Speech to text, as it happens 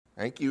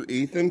Thank you,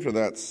 Ethan, for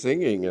that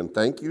singing, and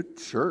thank you,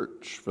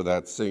 church, for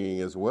that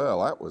singing as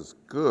well. That was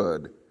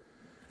good.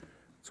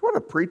 It's what a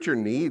preacher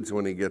needs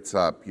when he gets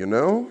up, you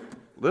know?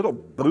 Little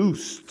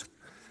boost.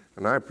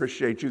 And I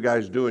appreciate you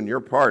guys doing your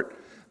part.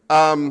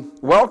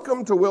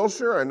 Welcome to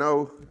Wilshire. I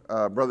know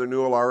Brother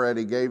Newell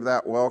already gave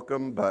that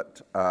welcome,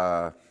 but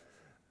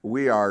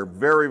we are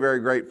very,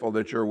 very grateful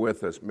that you're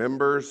with us.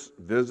 Members,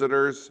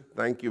 visitors,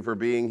 thank you for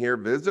being here.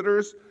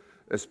 Visitors,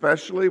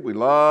 especially, we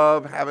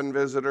love having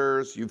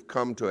visitors. You've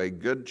come to a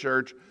good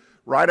church.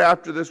 Right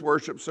after this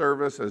worship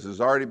service, as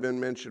has already been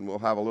mentioned, we'll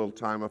have a little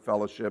time of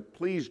fellowship.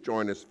 Please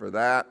join us for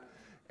that.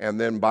 And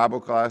then Bible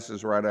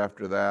classes right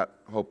after that.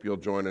 Hope you'll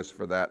join us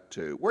for that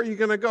too. Where are you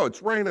going to go?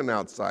 It's raining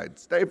outside.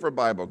 Stay for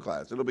Bible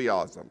class. It'll be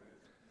awesome.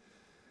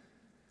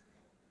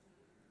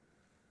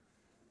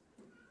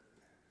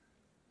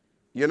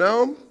 You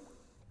know,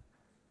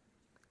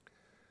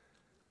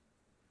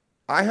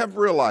 I have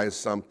realized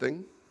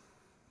something.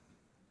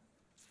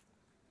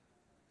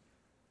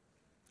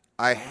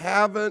 I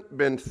haven't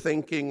been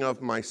thinking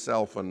of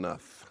myself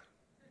enough.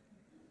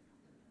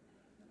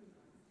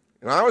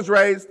 And I was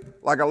raised,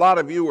 like a lot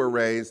of you were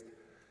raised,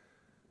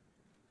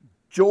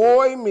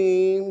 joy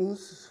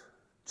means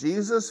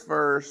Jesus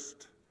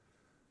first,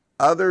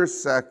 others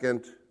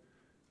second,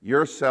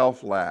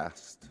 yourself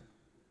last.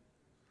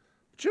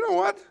 But you know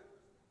what?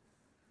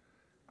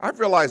 I've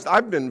realized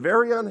I've been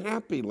very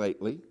unhappy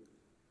lately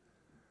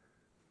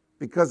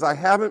because I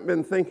haven't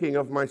been thinking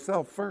of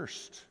myself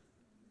first.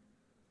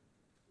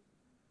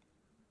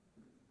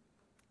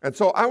 And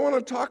so I want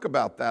to talk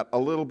about that a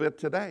little bit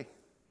today.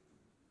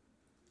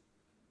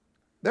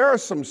 There are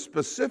some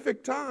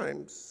specific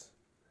times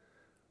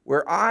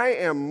where I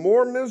am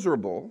more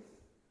miserable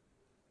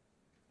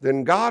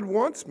than God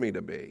wants me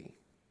to be,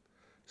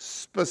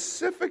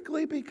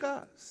 specifically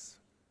because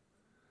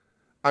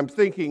I'm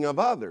thinking of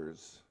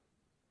others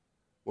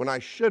when I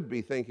should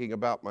be thinking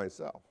about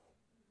myself.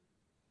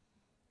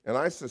 And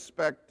I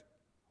suspect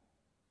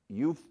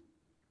you've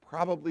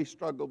probably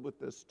struggled with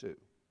this too.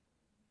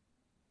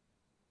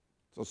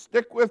 So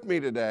stick with me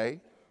today.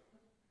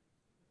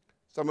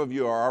 Some of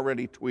you are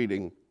already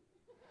tweeting,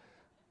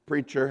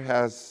 preacher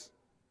has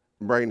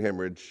brain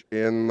hemorrhage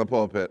in the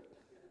pulpit.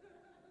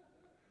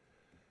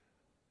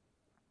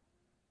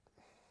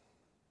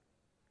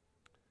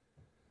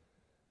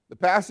 The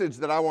passage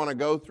that I want to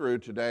go through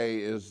today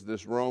is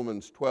this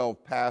Romans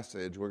 12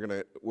 passage. We're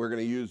going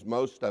to use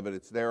most of it.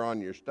 It's there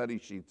on your study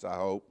sheets, I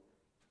hope.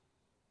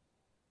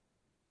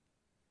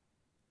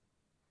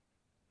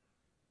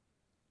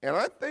 And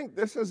I think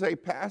this is a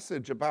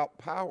passage about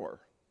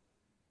power.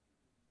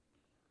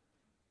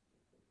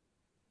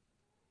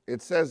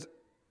 It says,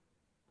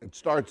 it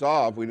starts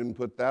off, we didn't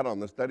put that on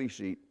the study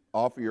sheet,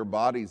 offer your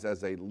bodies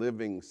as a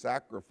living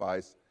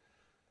sacrifice.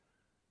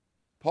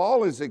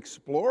 Paul is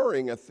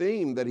exploring a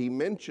theme that he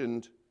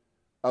mentioned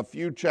a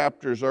few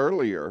chapters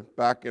earlier,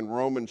 back in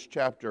Romans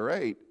chapter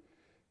 8.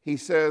 He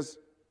says,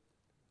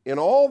 in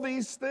all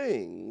these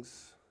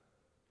things,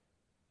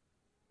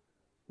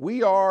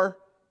 we are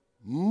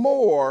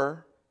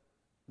more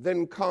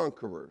than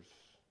conquerors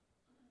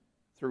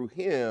through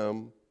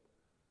him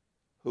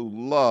who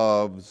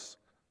loves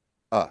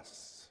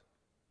us.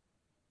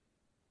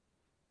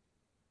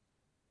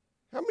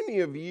 How many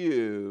of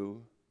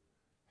you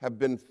have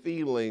been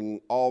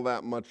feeling all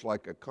that much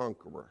like a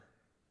conqueror?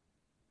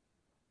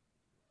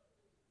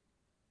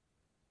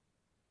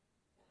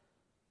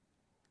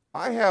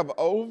 I have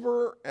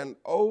over and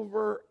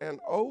over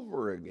and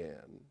over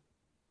again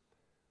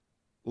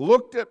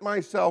looked at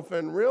myself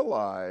and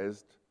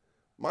realized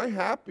my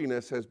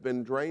happiness has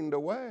been drained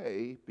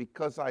away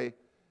because I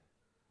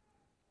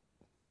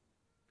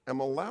am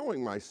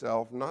allowing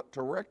myself not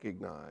to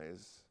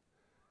recognize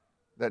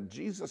that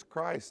Jesus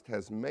Christ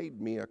has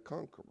made me a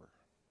conqueror.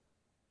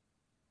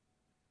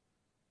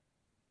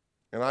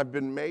 And I've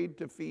been made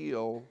to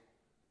feel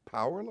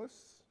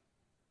powerless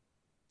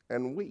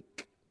and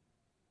weak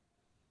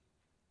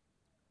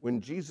when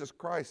Jesus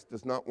Christ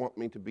does not want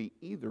me to be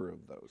either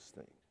of those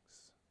things.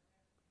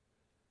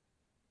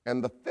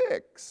 And the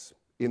fix,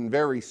 in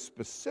very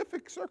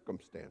specific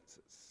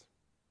circumstances,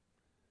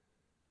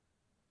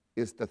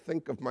 is to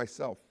think of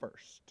myself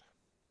first.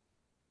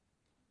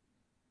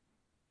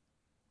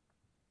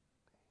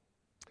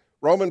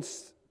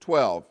 Romans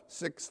 12,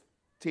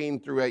 16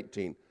 through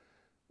 18.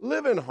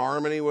 Live in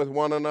harmony with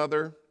one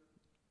another.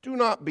 Do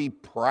not be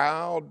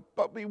proud,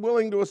 but be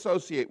willing to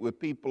associate with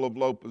people of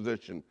low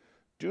position.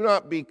 Do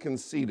not be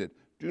conceited.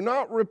 Do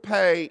not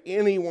repay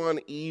anyone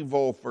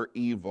evil for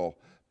evil.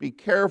 Be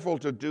careful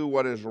to do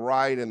what is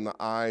right in the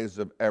eyes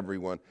of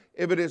everyone.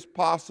 If it is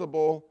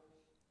possible,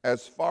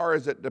 as far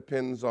as it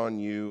depends on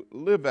you,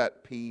 live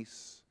at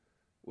peace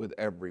with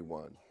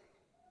everyone.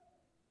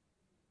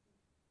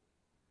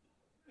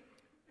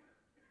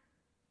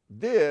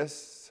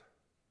 This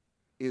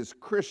is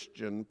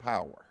Christian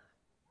power.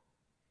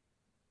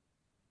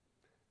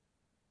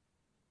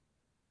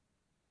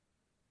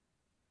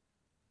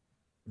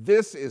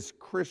 This is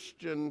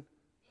Christian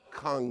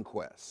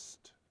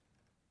conquest.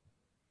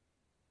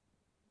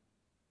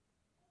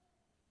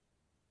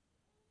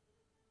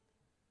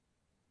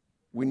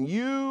 When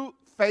you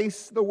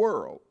face the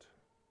world,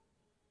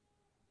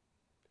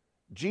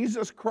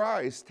 Jesus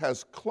Christ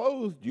has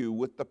clothed you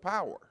with the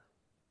power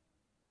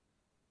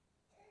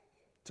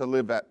to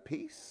live at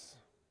peace,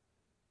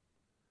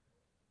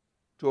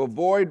 to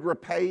avoid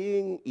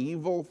repaying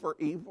evil for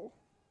evil,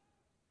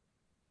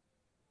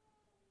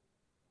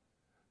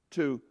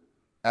 to,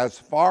 as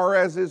far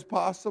as is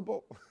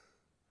possible,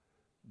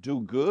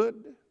 do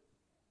good.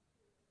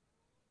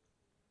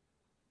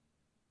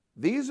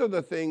 These are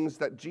the things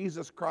that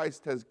Jesus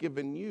Christ has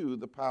given you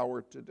the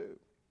power to do.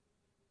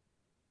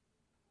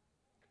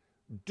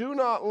 Do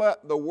not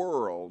let the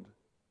world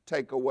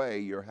take away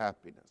your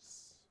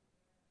happiness.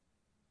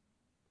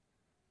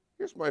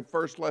 Here's my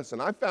first lesson.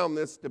 I found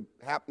this to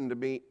happen to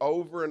me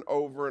over and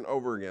over and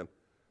over again.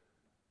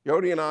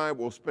 Yodi and I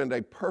will spend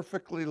a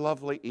perfectly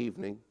lovely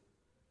evening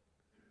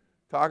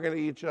talking to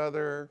each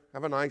other,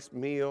 have a nice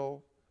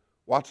meal,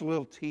 watch a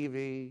little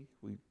TV.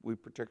 We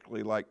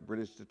particularly like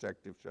British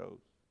detective shows.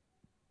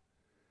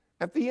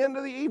 At the end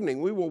of the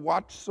evening, we will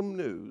watch some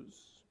news.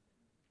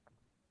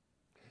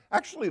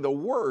 Actually, the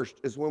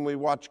worst is when we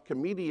watch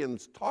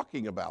comedians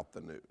talking about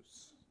the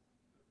news.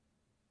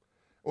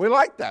 We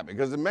like that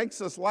because it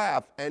makes us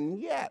laugh, and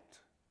yet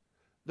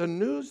the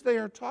news they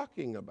are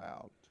talking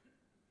about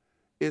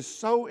is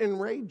so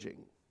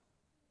enraging.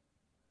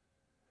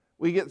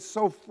 We get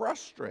so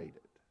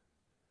frustrated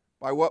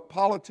by what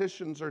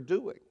politicians are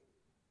doing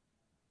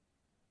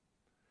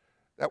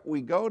that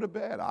we go to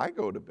bed, I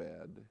go to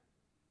bed,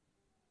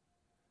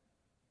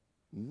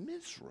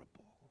 miserable.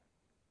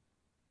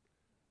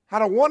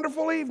 Had a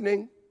wonderful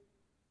evening,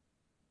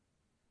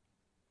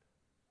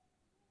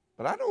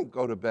 but I don't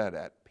go to bed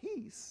at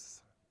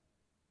peace.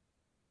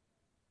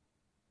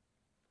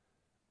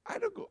 I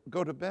don't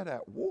go to bed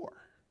at war.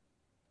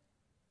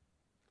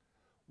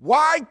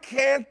 Why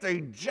can't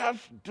they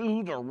just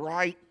do the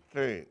right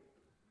thing?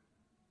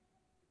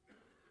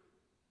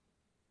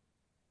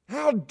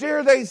 How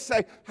dare they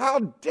say, how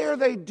dare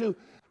they do,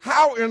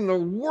 how in the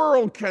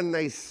world can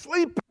they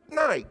sleep at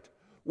night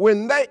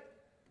when I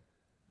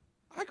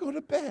go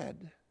to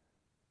bed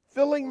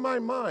filling my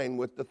mind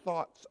with the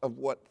thoughts of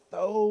what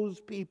those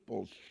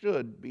people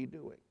should be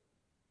doing.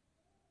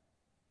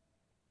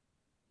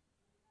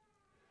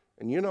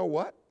 And you know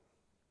what?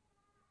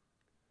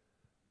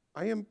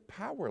 I am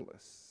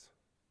powerless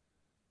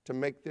to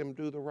make them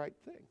do the right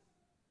thing.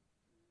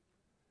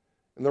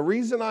 And the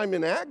reason I'm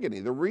in agony,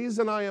 the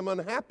reason I am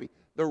unhappy,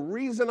 the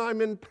reason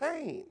I'm in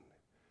pain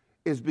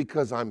is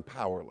because I'm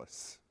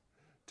powerless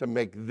to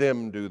make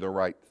them do the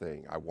right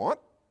thing. I want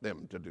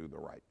them to do the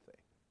right thing.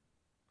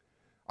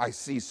 I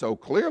see so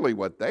clearly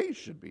what they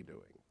should be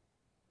doing,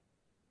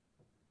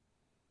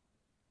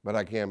 but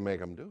I can't make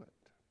them do it.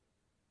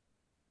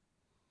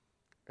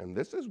 And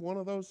this is one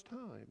of those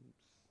times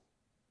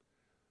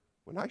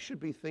when I should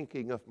be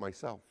thinking of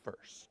myself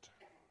first.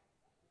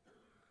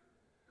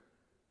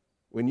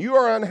 When you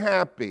are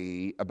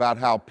unhappy about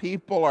how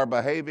people are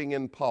behaving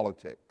in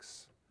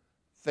politics,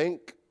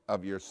 think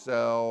of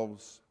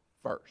yourselves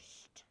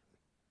first.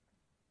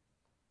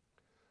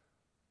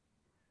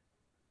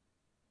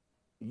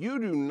 You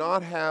do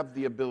not have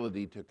the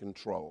ability to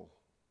control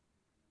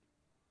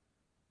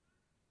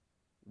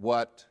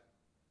what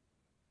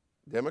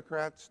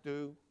Democrats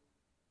do,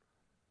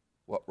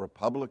 what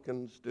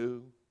Republicans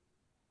do,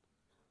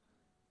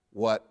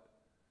 what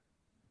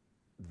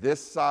this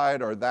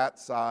side or that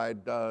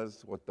side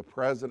does, what the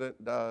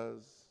president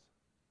does.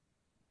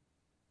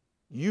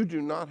 You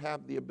do not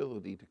have the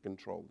ability to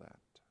control that.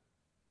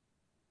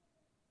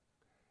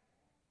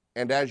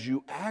 And as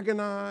you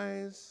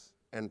agonize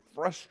and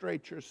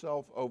frustrate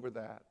yourself over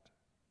that,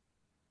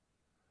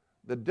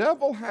 the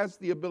devil has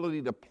the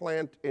ability to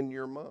plant in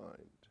your mind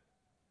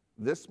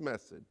this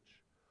message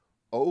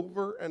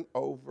over and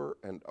over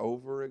and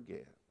over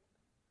again.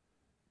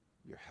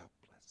 You're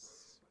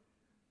helpless.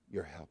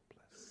 You're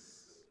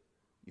helpless.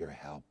 You're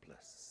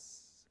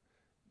helpless.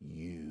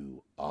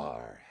 You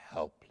are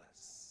helpless.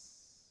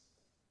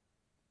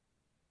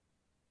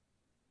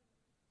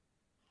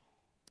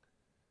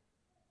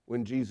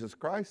 When Jesus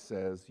Christ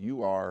says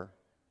you are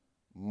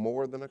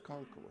more than a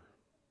conqueror.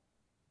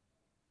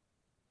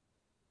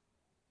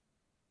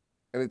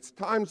 And it's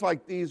times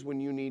like these when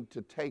you need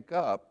to take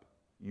up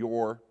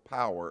your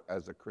power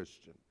as a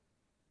Christian.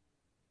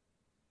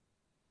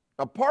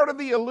 A part of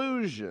the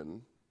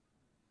illusion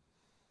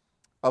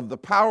of the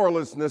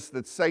powerlessness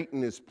that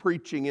Satan is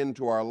preaching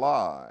into our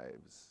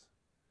lives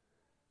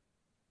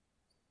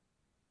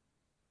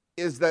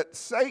is that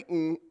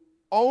Satan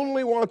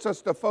only wants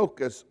us to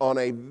focus on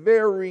a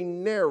very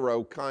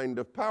narrow kind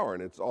of power,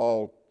 and it's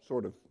all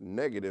sort of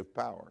negative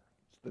power.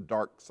 It's the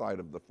dark side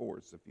of the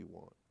force, if you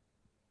want.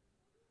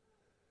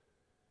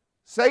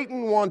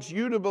 Satan wants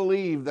you to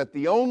believe that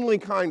the only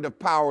kind of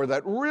power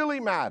that really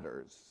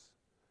matters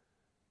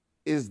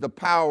is the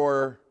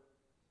power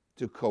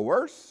to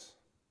coerce,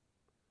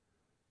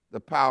 the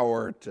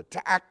power to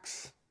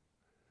tax,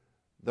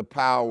 the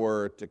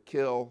power to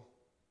kill,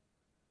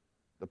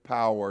 the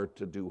power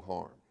to do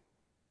harm.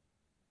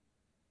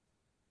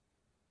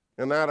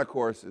 And that, of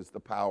course, is the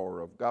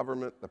power of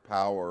government, the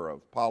power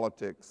of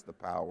politics, the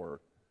power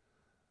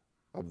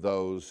of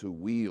those who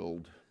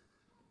wield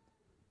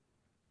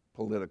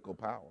political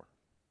power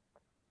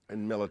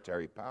and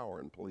military power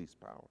and police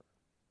power.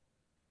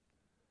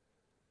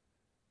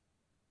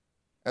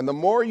 And the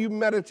more you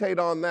meditate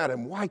on that,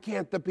 and why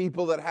can't the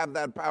people that have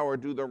that power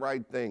do the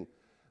right thing,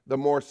 the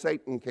more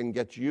Satan can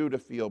get you to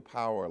feel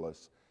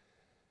powerless.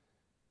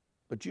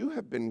 But you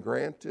have been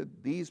granted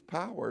these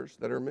powers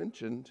that are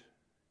mentioned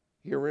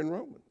here in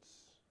Romans.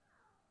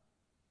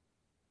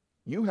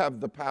 You have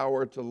the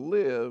power to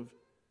live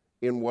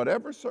in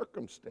whatever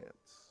circumstance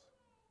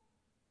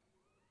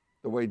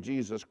the way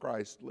Jesus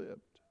Christ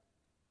lived.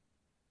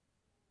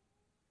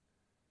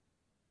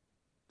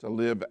 To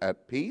live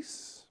at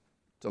peace,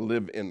 to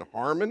live in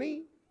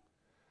harmony,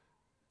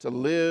 to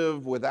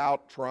live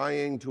without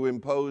trying to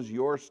impose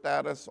your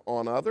status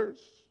on others,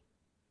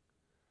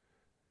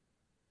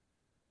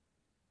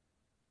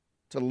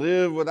 to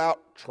live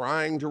without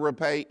trying to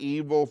repay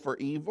evil for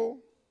evil,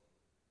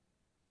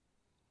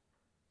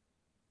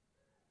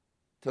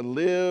 to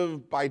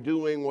live by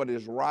doing what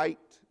is right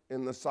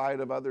in the sight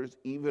of others,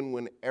 even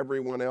when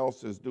everyone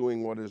else is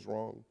doing what is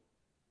wrong,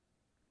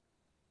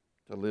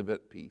 to live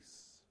at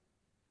peace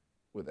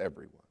with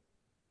everyone.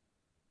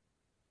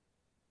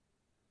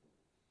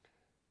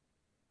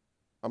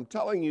 I'm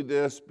telling you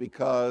this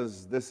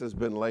because this has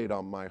been laid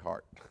on my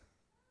heart.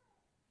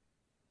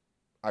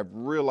 I've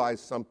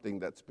realized something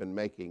that's been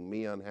making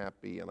me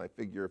unhappy, and I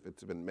figure if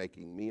it's been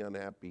making me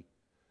unhappy,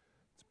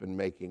 it's been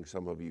making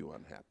some of you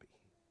unhappy.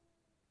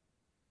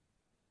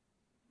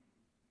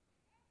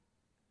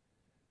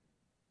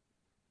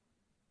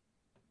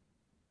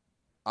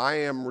 I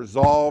am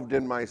resolved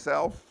in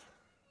myself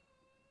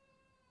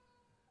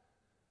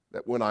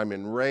that when I'm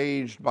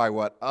enraged by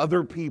what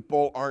other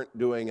people aren't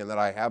doing and that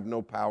I have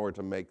no power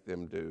to make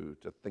them do,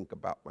 to think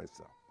about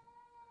myself.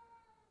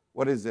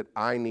 What is it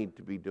I need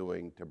to be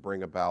doing to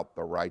bring about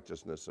the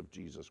righteousness of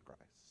Jesus Christ?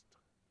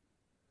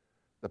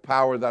 The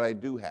power that I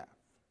do have.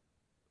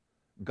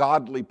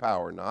 Godly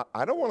power, not.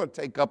 I don't want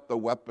to take up the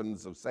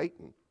weapons of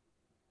Satan.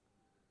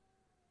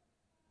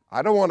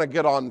 I don't want to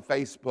get on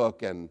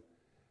Facebook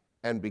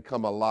and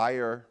become a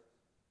liar,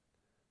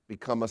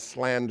 become a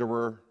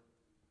slanderer,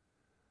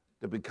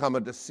 to become a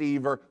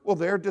deceiver. Well,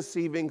 they're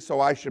deceiving, so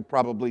I should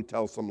probably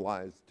tell some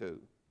lies too.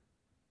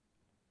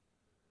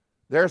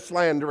 They're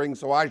slandering,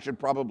 so I should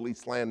probably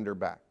slander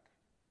back.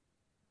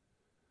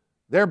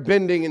 They're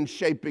bending and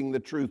shaping the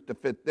truth to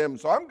fit them,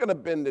 so I'm going to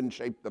bend and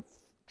shape the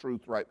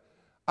truth right.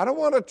 I don't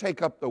want to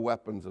take up the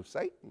weapons of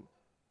Satan.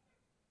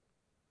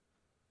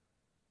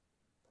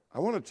 I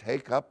want to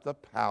take up the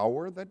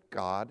power that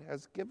God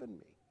has given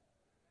me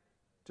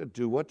to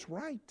do what's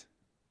right.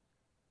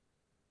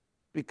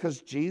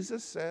 Because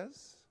Jesus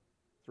says,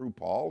 through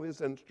Paul, his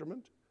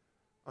instrument,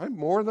 I'm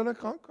more than a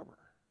conqueror.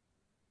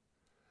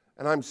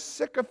 And I'm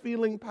sick of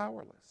feeling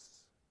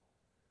powerless.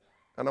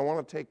 And I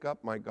want to take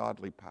up my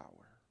godly power.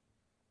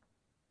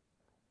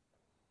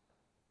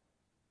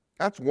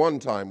 That's one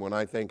time when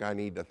I think I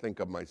need to think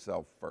of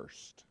myself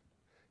first.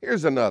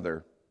 Here's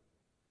another.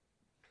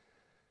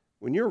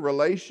 When your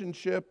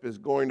relationship is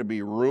going to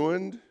be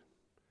ruined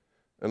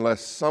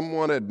unless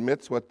someone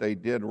admits what they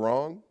did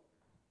wrong,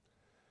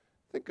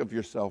 think of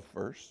yourself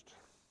first.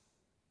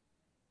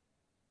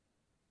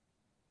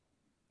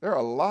 There are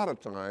a lot of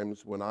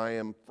times when I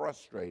am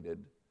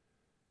frustrated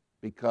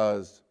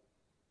because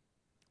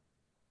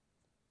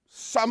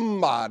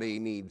somebody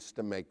needs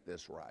to make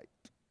this right.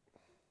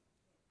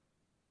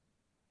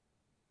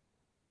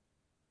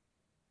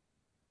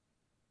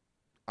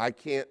 I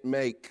can't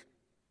make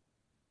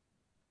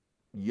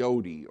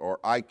Yodi, or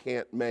I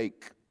can't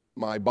make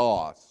my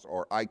boss,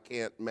 or I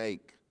can't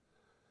make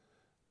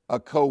a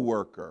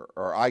coworker,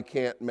 or I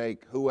can't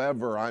make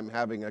whoever I'm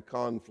having a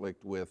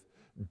conflict with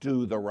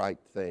do the right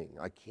thing.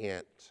 I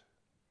can't.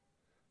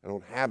 I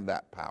don't have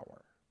that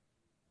power.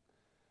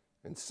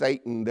 And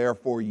Satan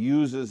therefore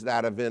uses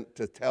that event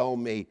to tell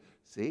me,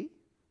 see,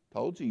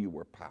 told you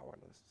were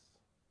powerless.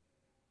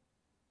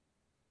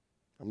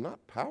 I'm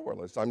not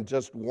powerless. I'm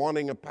just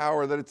wanting a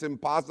power that it's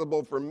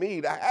impossible for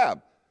me to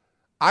have.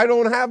 I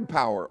don't have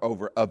power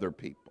over other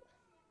people.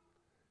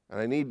 And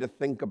I need to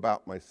think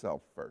about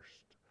myself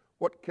first.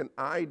 What can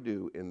I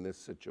do in this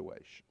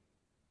situation?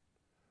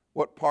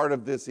 What part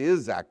of this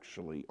is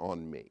actually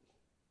on me?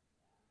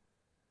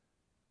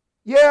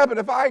 Yeah, but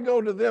if I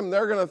go to them,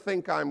 they're going to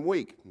think I'm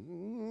weak.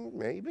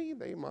 Maybe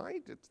they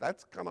might.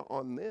 That's kind of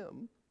on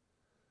them.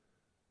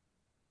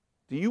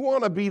 Do you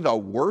want to be the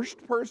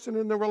worst person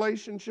in the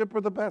relationship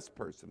or the best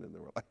person in the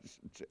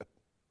relationship?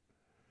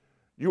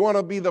 You want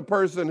to be the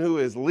person who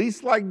is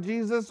least like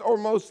Jesus or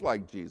most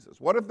like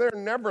Jesus? What if they're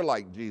never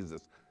like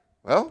Jesus?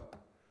 Well,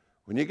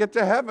 when you get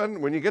to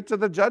heaven, when you get to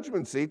the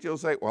judgment seat, you'll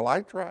say, well,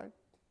 I tried.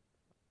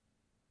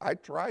 I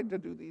tried to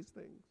do these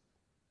things.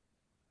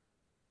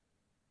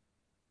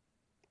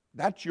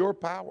 That's your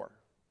power.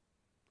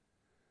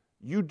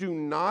 You do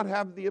not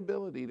have the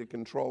ability to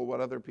control what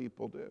other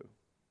people do.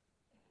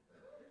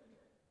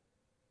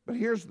 But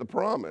here's the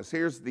promise.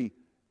 Here's the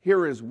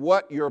Here is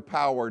what your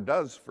power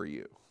does for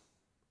you.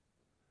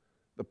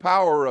 The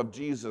power of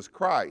Jesus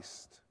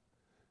Christ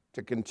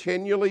to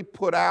continually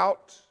put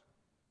out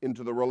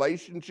into the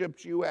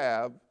relationships you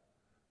have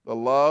the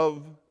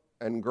love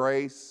and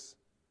grace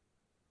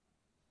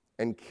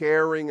and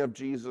caring of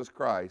Jesus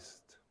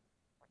Christ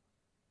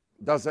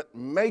doesn't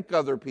make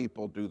other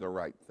people do the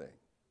right thing,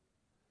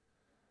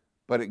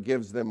 but it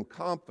gives them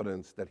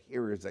confidence that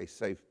here is a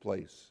safe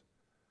place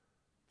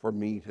for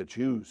me to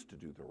choose to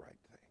do the right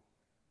thing.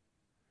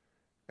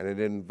 And it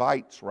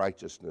invites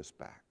righteousness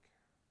back.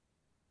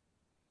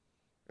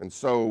 And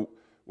so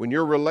when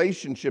your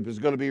relationship is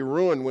going to be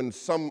ruined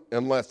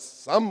unless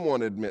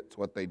someone admits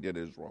what they did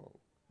is wrong,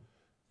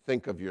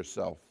 think of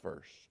yourself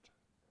first.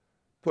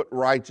 Put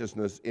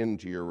righteousness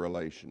into your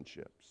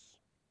relationships.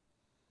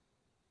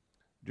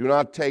 Do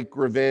not take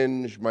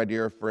revenge, my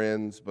dear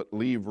friends, but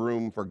leave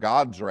room for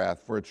God's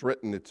wrath, for it's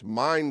written, it's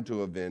mine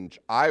to avenge,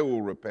 I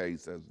will repay,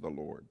 says the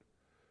Lord.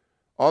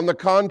 On the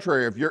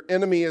contrary, if your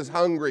enemy is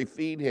hungry,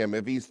 feed him.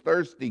 If he's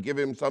thirsty, give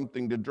him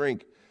something to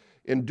drink.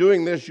 In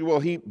doing this, you will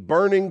heap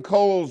burning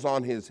coals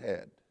on his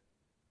head.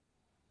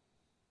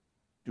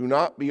 Do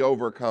not be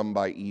overcome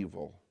by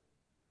evil,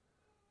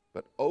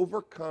 but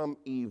overcome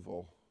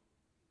evil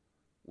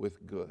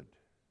with good.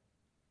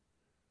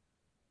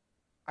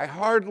 I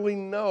hardly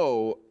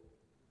know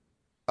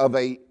of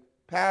a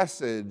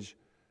passage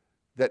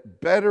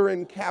that better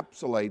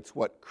encapsulates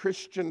what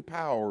Christian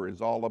power is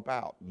all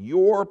about.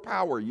 Your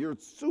power, your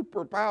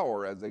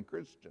superpower as a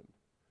Christian,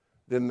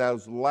 than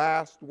those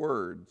last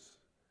words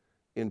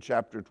in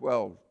chapter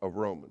 12 of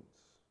Romans.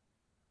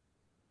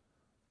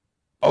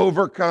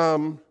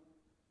 Overcome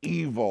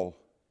evil.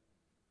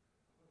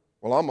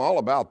 Well, I'm all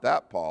about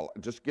that, Paul.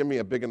 Just give me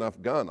a big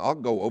enough gun. I'll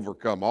go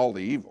overcome all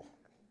the evil.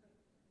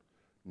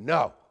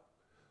 No.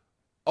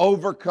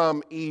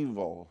 Overcome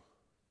evil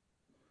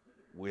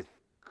with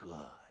good.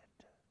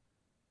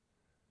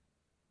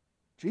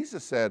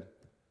 Jesus said,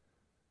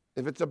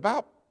 if it's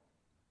about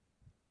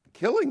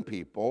killing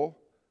people,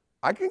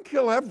 I can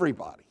kill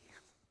everybody.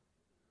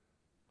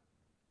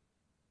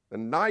 The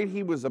night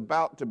he was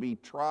about to be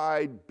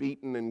tried,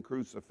 beaten, and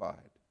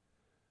crucified,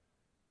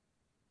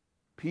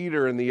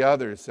 Peter and the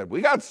others said,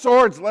 we got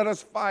swords, let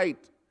us fight.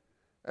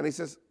 And he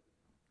says,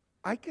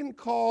 I can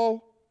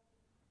call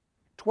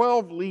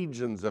 12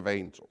 legions of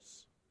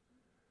angels.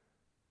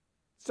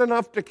 It's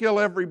enough to kill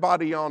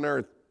everybody on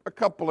earth a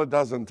couple of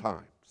dozen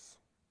times.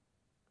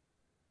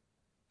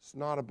 It's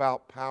not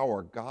about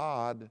power.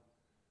 God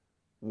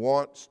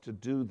wants to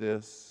do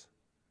this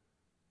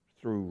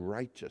through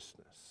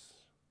righteousness,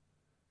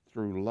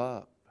 through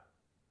love,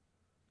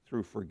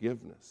 through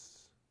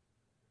forgiveness.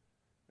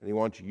 And he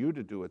wants you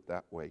to do it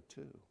that way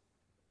too.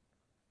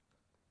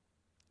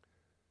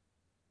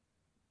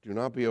 Do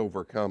not be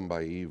overcome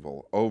by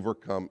evil.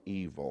 Overcome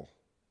evil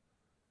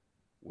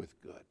with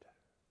good.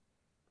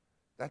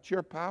 That's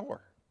your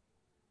power.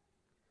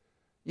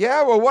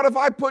 Yeah, well, what if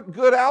I put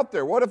good out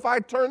there? What if I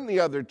turn the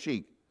other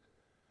cheek?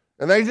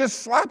 And they just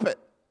slap it.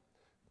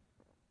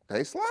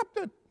 They slapped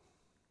it.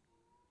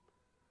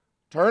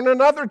 Turn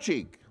another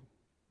cheek.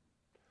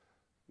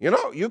 You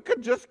know, you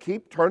could just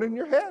keep turning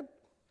your head.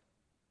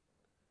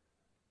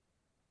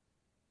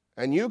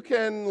 And you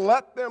can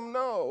let them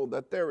know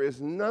that there is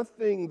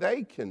nothing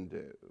they can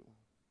do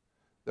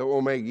that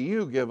will make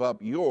you give up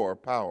your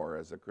power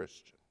as a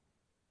Christian.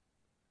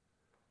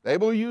 They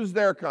will use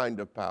their kind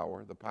of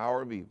power, the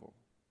power of evil.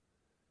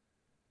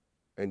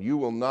 And you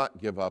will not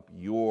give up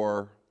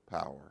your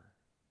power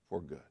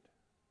for good.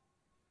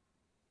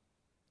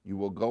 You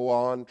will go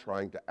on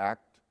trying to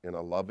act in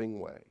a loving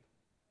way.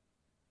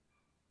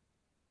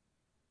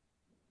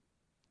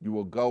 You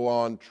will go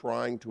on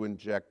trying to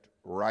inject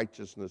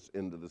righteousness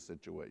into the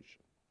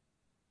situation.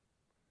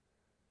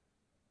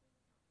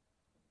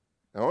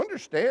 Now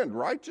understand,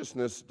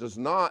 righteousness does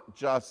not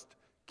just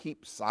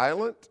keep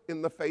silent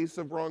in the face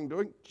of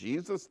wrongdoing.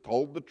 Jesus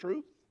told the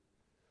truth,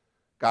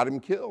 got him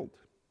killed.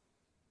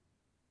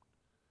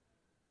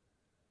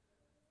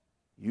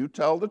 You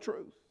tell the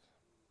truth.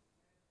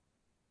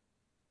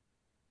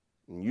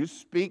 And you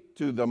speak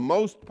to the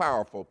most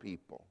powerful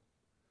people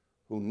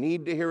who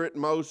need to hear it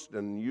most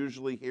and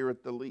usually hear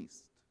it the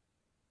least.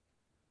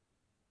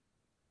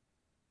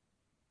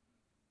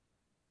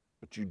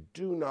 But you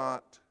do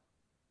not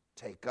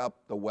take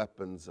up the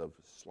weapons of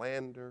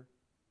slander.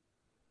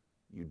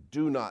 You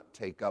do not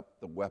take up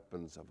the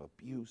weapons of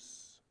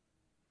abuse.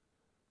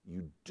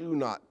 You do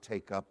not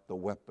take up the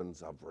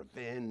weapons of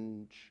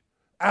revenge.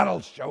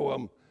 That'll show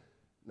them.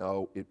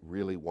 No, it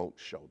really won't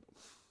show them.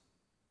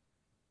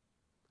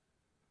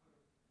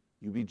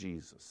 You be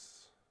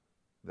Jesus.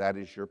 That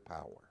is your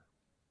power.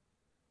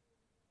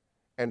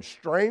 And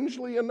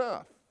strangely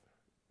enough,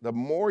 the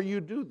more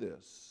you do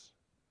this,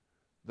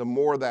 the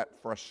more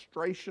that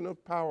frustration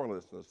of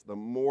powerlessness, the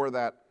more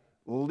that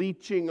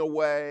leeching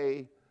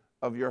away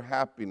of your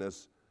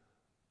happiness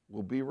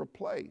will be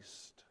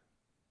replaced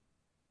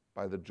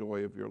by the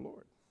joy of your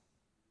Lord.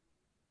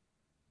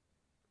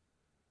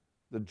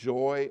 The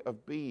joy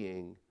of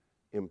being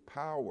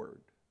empowered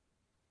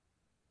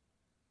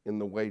in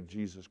the way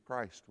Jesus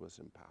Christ was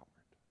empowered.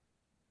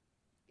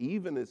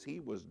 Even as he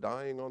was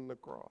dying on the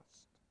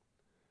cross,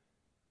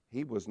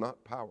 he was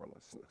not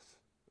powerlessness.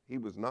 He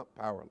was not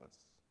powerless.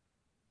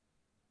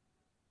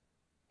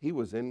 He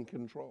was in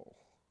control.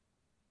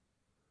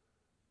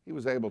 He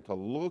was able to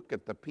look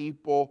at the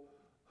people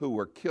who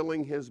were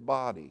killing his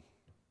body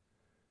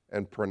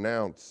and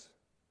pronounce,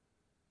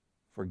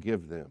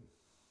 forgive them.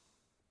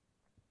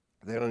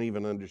 They don't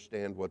even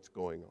understand what's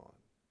going on.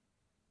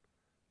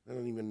 They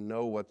don't even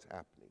know what's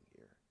happening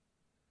here.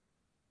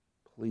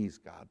 Please,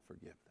 God,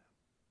 forgive them.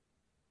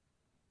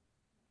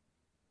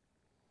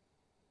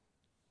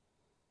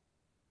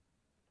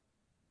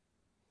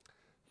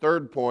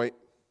 Third point,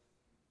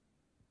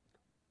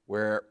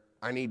 where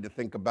I need to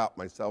think about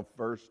myself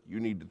first, you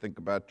need to think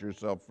about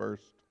yourself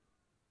first.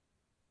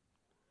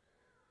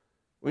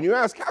 When you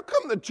ask, how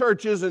come the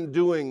church isn't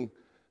doing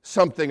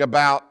something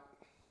about,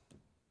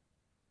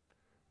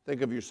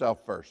 think of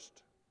yourself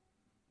first.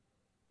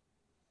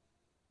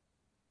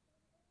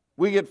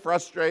 We get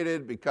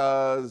frustrated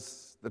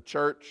because the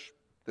church,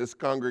 this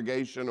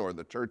congregation, or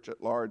the church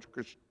at large,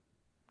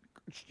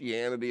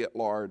 Christianity at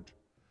large,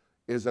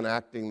 isn't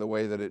acting the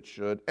way that it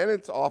should, and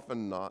it's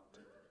often not.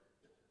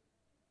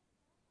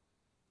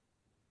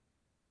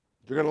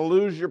 You're going to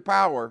lose your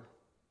power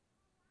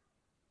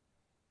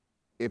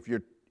if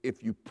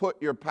you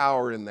put your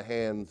power in the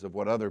hands of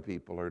what other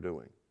people are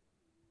doing.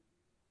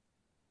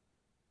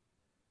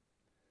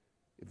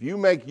 If you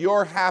make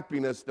your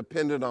happiness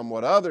dependent on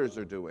what others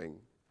are doing,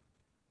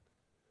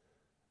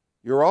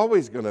 you're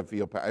always going to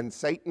feel power. And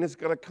Satan is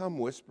going to come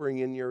whispering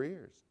in your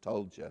ears.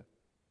 Told you.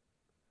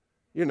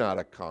 You're not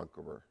a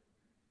conqueror.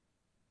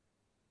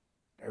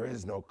 There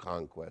is no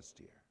conquest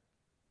here.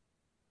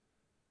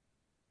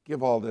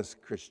 Give all this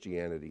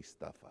Christianity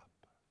stuff up.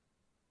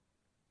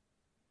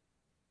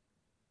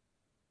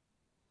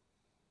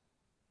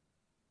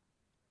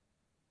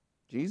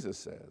 Jesus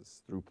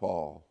says through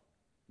Paul,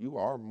 you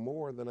are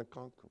more than a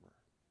conqueror.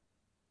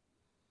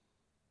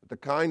 But the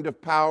kind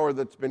of power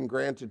that's been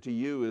granted to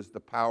you is the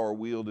power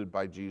wielded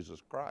by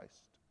Jesus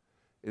Christ.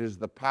 It is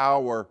the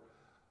power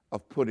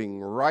of putting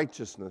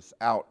righteousness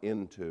out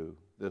into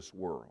this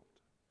world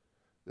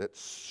that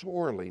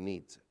sorely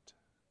needs it.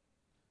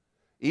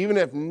 Even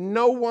if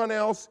no one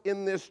else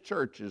in this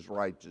church is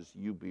righteous,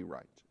 you be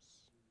righteous.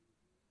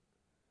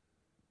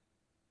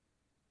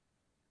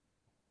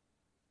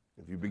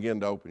 If you begin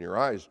to open your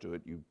eyes to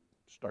it, you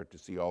start to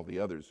see all the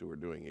others who are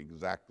doing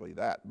exactly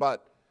that.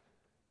 But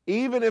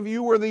even if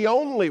you were the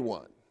only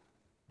one,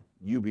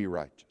 you be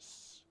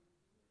righteous.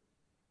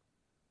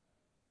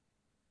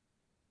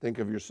 Think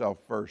of yourself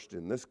first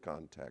in this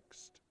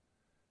context,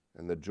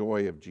 and the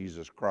joy of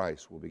Jesus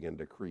Christ will begin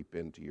to creep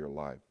into your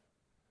life.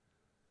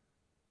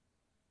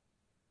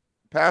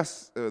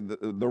 The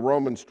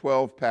Romans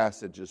 12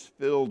 passage is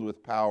filled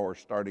with power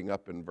starting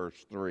up in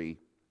verse 3.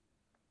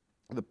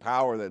 The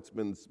power that's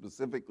been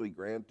specifically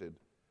granted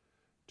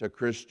to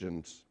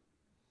Christians.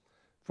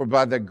 For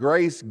by the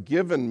grace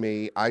given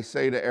me, I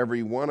say to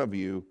every one of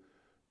you,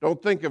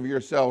 don't think of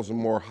yourselves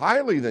more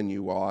highly than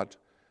you ought,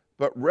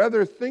 but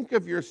rather think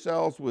of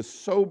yourselves with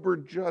sober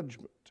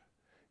judgment,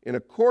 in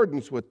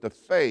accordance with the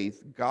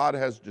faith God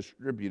has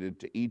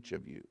distributed to each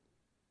of you.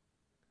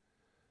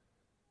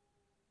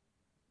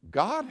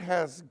 God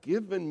has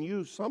given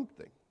you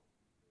something.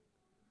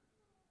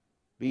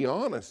 Be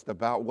honest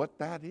about what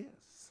that is.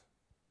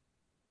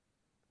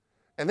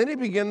 And then he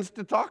begins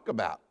to talk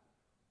about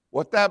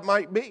what that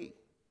might be.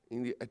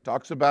 He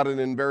talks about it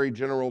in very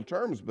general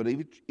terms, but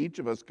each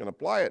of us can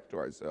apply it to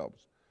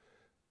ourselves.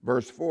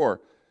 Verse 4,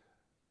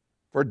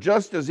 for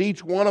just as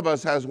each one of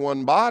us has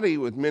one body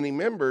with many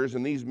members,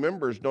 and these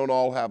members don't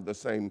all have the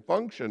same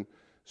function,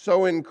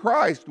 so in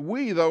Christ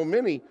we, though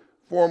many,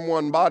 form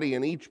one body,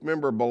 and each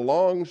member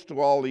belongs to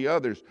all the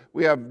others.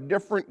 We have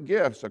different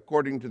gifts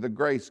according to the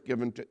grace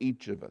given to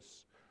each of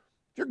us.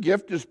 If your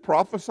gift is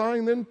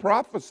prophesying, then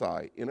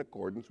prophesy in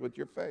accordance with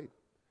your faith.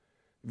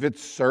 If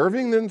it's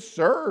serving, then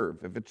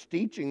serve. If it's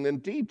teaching, then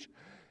teach.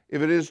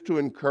 If it is to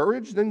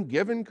encourage, then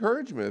give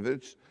encouragement. If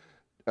it's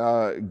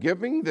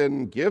giving,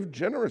 then give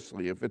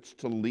generously. If it's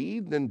to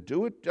lead, then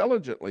do it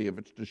diligently. If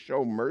it's to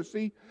show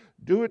mercy,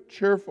 do it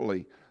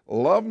cheerfully.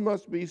 Love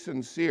must be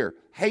sincere.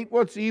 Hate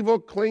what's evil,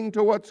 cling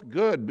to what's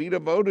good. Be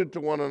devoted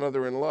to one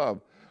another in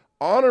love.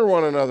 Honor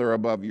one another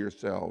above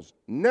yourselves.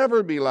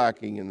 Never be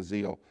lacking in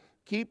zeal.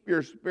 Keep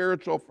your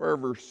spiritual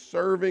fervor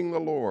serving the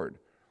Lord.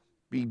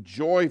 Be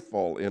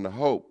joyful in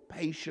hope,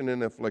 patient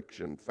in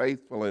affliction,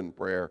 faithful in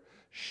prayer.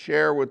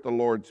 Share with the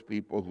Lord's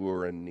people who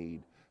are in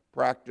need.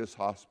 Practice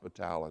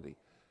hospitality.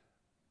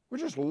 We're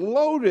just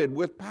loaded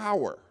with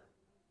power.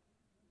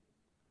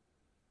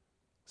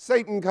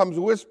 Satan comes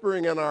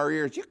whispering in our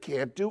ears, you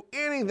can't do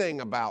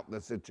anything about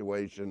the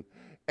situation.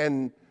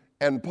 And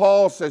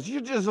Paul says,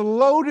 you're just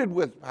loaded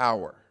with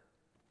power.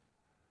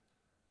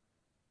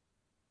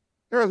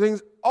 There are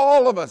things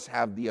all of us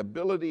have the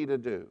ability to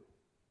do.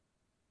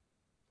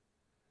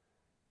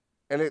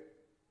 And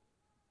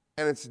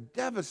it's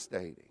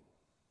devastating.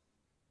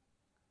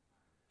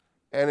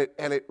 And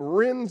it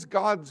rends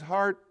God's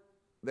heart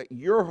that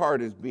your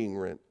heart is being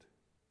rent.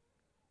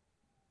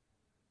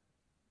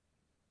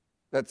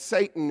 That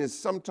Satan is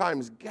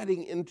sometimes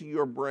getting into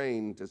your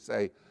brain to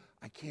say,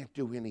 I can't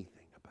do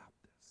anything about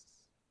this.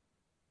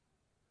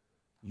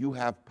 You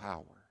have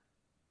power.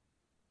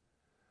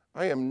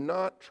 I am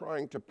not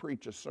trying to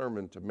preach a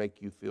sermon to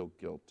make you feel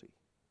guilty.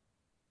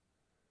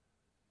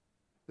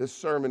 This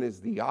sermon is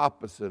the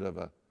opposite of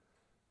a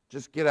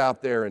just get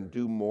out there and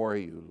do more,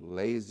 you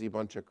lazy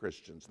bunch of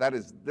Christians.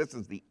 This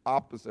is the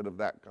opposite of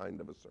that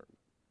kind of a sermon.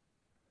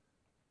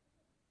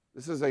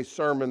 This is a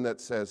sermon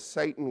that says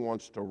Satan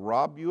wants to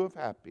rob you of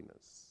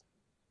happiness,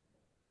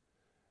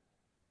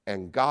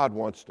 and God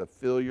wants to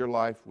fill your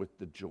life with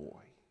the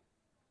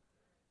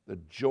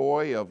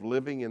joy of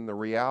living in the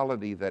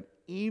reality that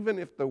even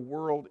if the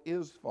world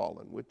is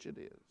fallen, which it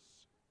is,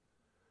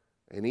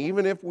 and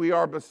even if we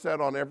are beset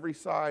on every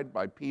side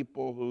by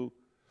people who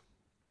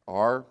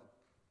are,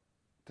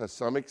 to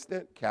some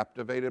extent,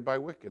 captivated by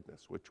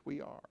wickedness, which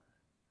we are,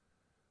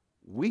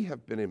 we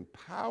have been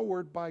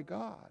empowered by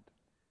God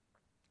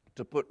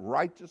to put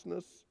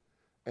righteousness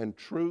and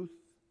truth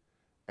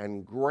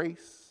and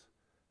grace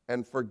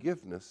and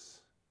forgiveness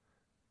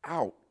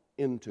out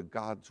into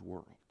God's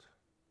world.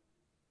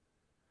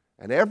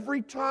 And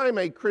every time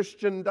a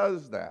Christian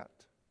does that,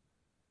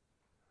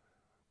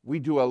 we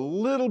do a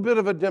little bit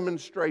of a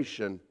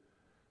demonstration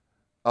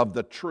of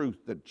the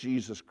truth that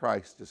Jesus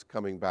Christ is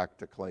coming back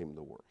to claim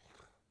the world.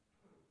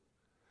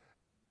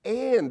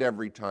 And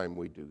every time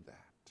we do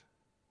that,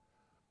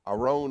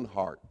 our own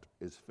heart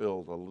is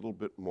filled a little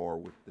bit more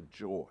with the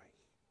joy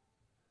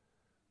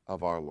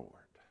of our Lord.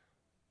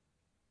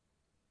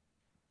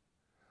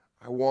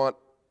 I want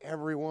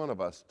every one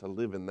of us to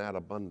live in that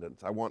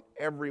abundance. I want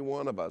every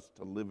one of us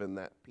to live in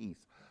that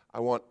peace. I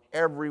want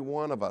every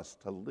one of us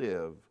to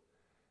live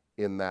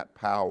in that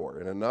power.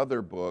 In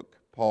another book,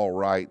 Paul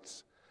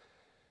writes,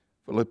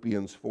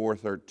 Philippians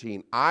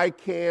 4:13, I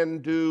can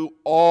do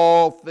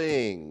all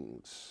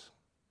things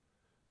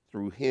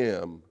through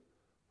him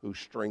who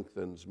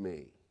strengthens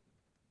me.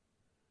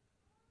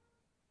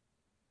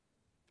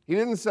 He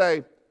didn't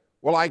say,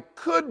 well, I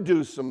could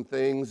do some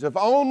things if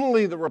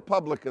only the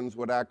Republicans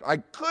would act. I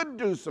could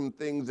do some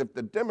things if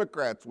the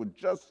Democrats would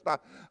just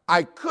stop.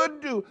 I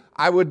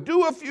would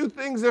do a few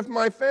things if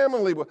my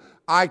family would.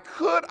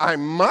 I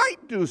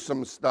might do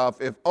some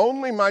stuff if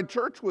only my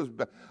church was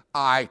better.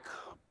 I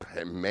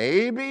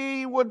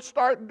maybe would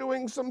start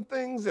doing some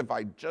things if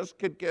I just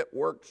could get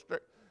work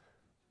straight.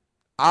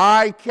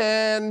 I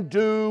can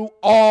do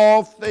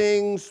all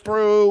things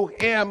through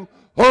him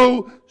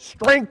who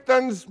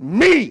strengthens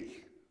me.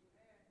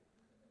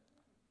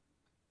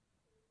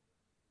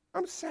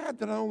 I'm sad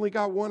that I only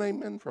got one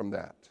amen from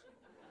that.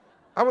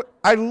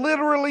 I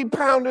literally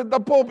pounded the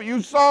pulpit.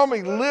 You saw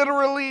me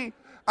literally.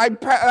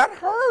 That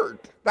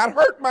hurt. That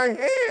hurt my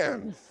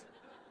hands.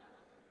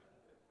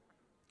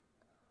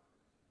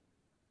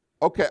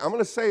 Okay, I'm going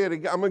to say it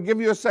again. I'm going to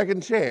give you a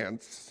second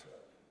chance.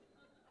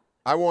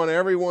 I want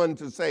everyone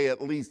to say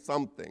at least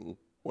something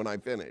when I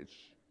finish.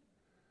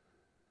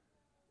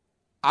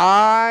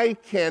 I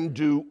can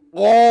do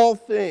all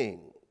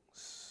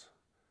things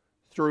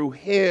through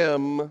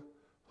him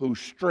who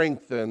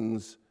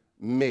strengthens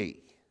me.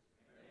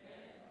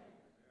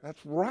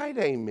 That's right,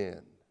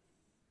 amen.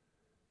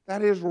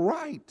 That is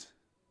right.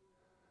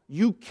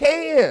 You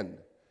can.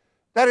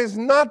 That is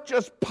not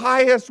just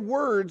pious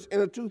words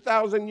in a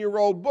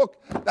 2,000-year-old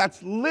book.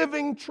 That's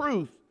living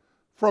truth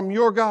from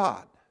your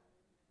God.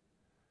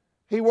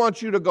 He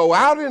wants you to go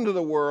out into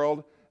the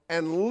world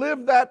and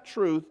live that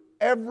truth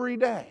every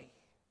day.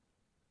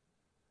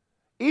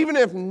 Even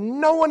if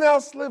no one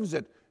else lives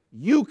it,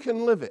 you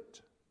can live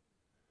it.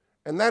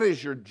 And that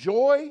is your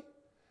joy,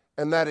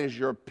 and that is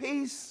your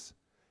peace,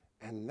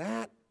 and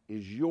that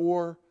is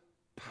your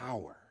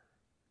power.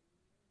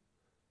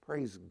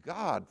 Praise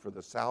God for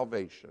the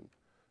salvation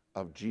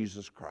of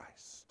Jesus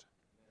Christ.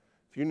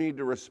 If you need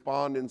to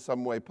respond in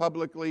some way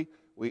publicly,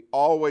 we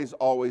always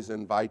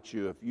invite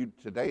you.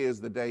 Today is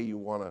the day you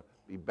want to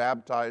be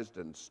baptized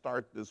and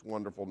start this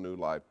wonderful new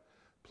life,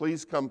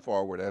 please come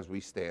forward as we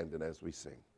stand and as we sing.